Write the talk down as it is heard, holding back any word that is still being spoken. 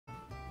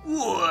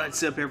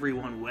What's up,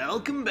 everyone?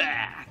 Welcome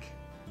back.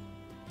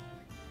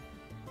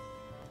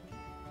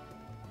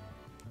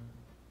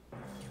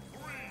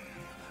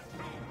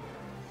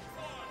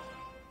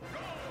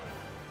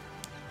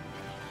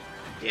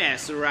 Yeah,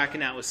 so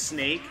rocking out with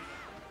Snake.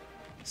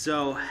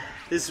 So,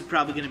 this is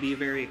probably going to be a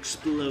very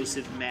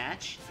explosive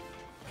match.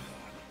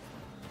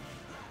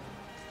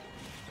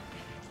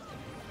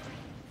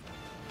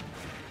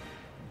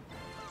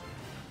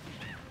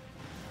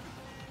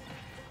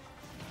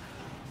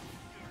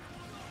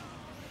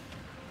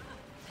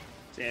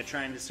 So yeah,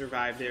 trying to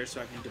survive there so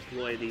I can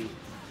deploy the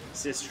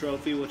assist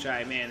trophy, which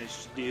I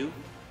managed to do.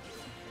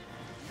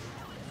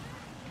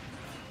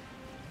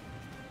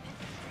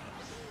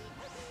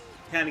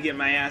 Kind of get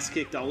my ass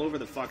kicked all over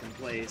the fucking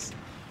place.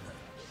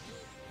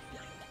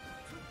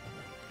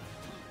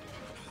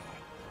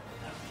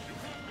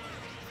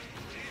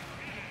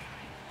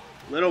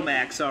 Little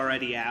Mac's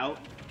already out.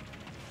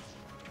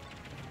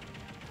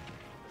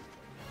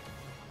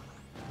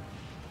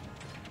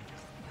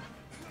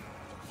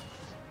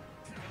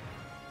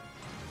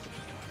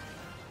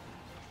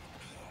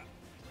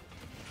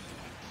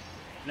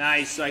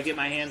 Nice, so I get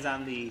my hands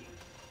on the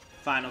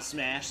final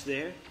smash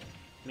there.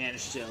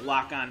 Managed to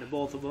lock onto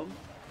both of them.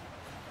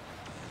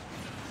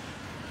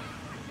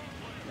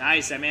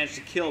 Nice, I managed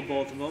to kill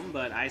both of them,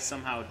 but I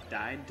somehow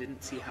died.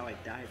 Didn't see how I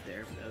died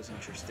there, but that was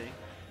interesting.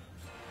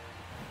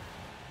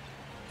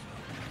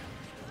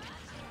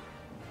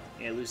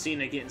 Yeah,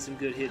 Lucina getting some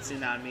good hits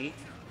in on me.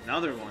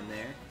 Another one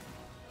there.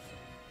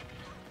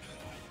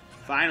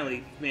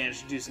 Finally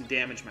managed to do some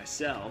damage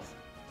myself.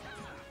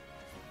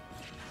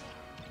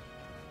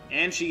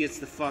 And she gets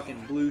the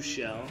fucking blue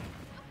shell,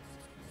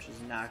 which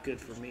is not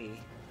good for me.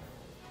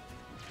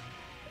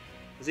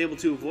 Was able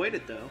to avoid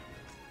it, though.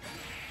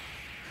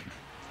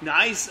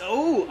 Nice!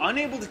 Oh,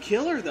 unable to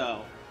kill her,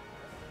 though.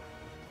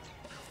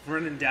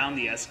 Running down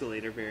the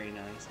escalator, very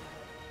nice.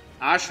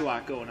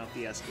 Oshawott going up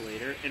the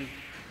escalator, and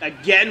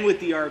again with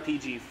the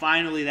RPG.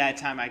 Finally, that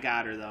time I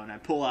got her, though, and I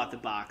pull out the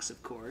box,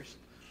 of course.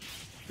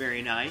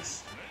 Very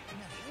nice.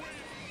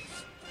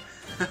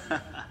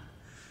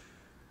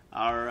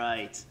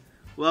 Alright.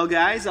 Well,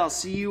 guys, I'll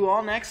see you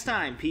all next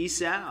time.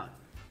 Peace out.